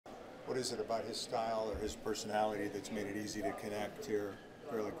What is it about his style or his personality that's made it easy to connect here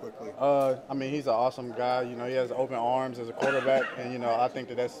fairly quickly? I mean, he's an awesome guy. He has open arms as a quarterback, and I think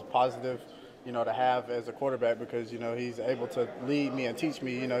that that's positive. To have as a quarterback because he's able to lead me and teach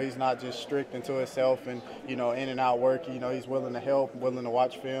me. He's not just strict into himself and in and out work. He's willing to help, willing to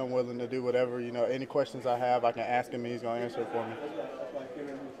watch film, willing to do whatever. Any questions I have, I can ask him, and he's going to answer it for me.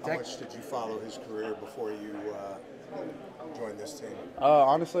 How much did you follow his career before you joined this team?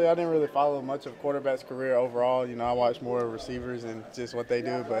 Honestly, I didn't really follow much of quarterback's career overall. I watched more receivers and just what they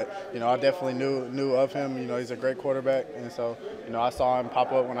do. But I definitely knew of him. He's a great quarterback, and so I saw him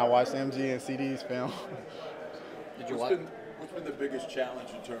pop up when I watched MG and CD's film. Did you watch? What's been the biggest challenge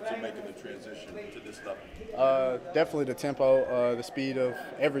in terms of making the transition to this level? Definitely the tempo, the speed of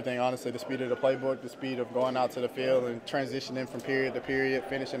everything, honestly, the speed of the playbook, the speed of going out to the field and transitioning from period to period,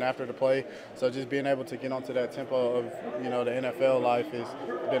 finishing after the play. So just being able to get onto that tempo of, the NFL life has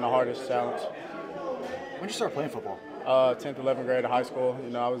been the hardest challenge. When did you start playing football? 10th, 11th grade of high school.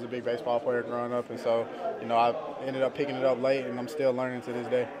 I was a big baseball player growing up, and so, I ended up picking it up late, and I'm still learning to this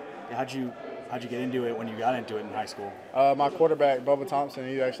day. How'd you get into it when you got into it in high school? My quarterback, Bubba Thompson,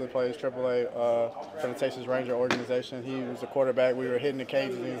 he actually plays AAA for the Texas Ranger organization. He was a quarterback. We were hitting the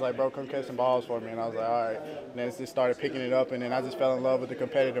cages, and he was like, bro, come catch some balls for me. And I was like, all right. And then just started picking it up, and then I just fell in love with the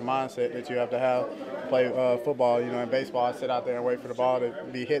competitive mindset that you have to play football. In baseball, I sit out there and wait for the ball to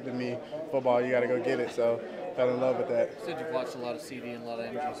be hit to me. Football, you got to go get it. So fell in love with that. You said you've watched a lot of CD and a lot of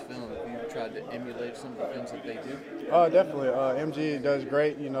MG's film. Have you tried to emulate some of the films that they do? Definitely. MG does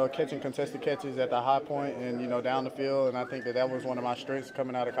great, catching contested catches at the high point and, down the field. And I think that was one of my strengths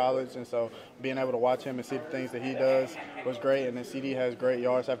coming out of college. And so being able to watch him and see the things that he does was great. And then CD has great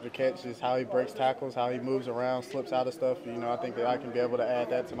yards after the catch, just how he breaks tackles, how he moves around, slips out of stuff. I think that I can be able to add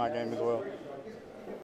that to my game as well.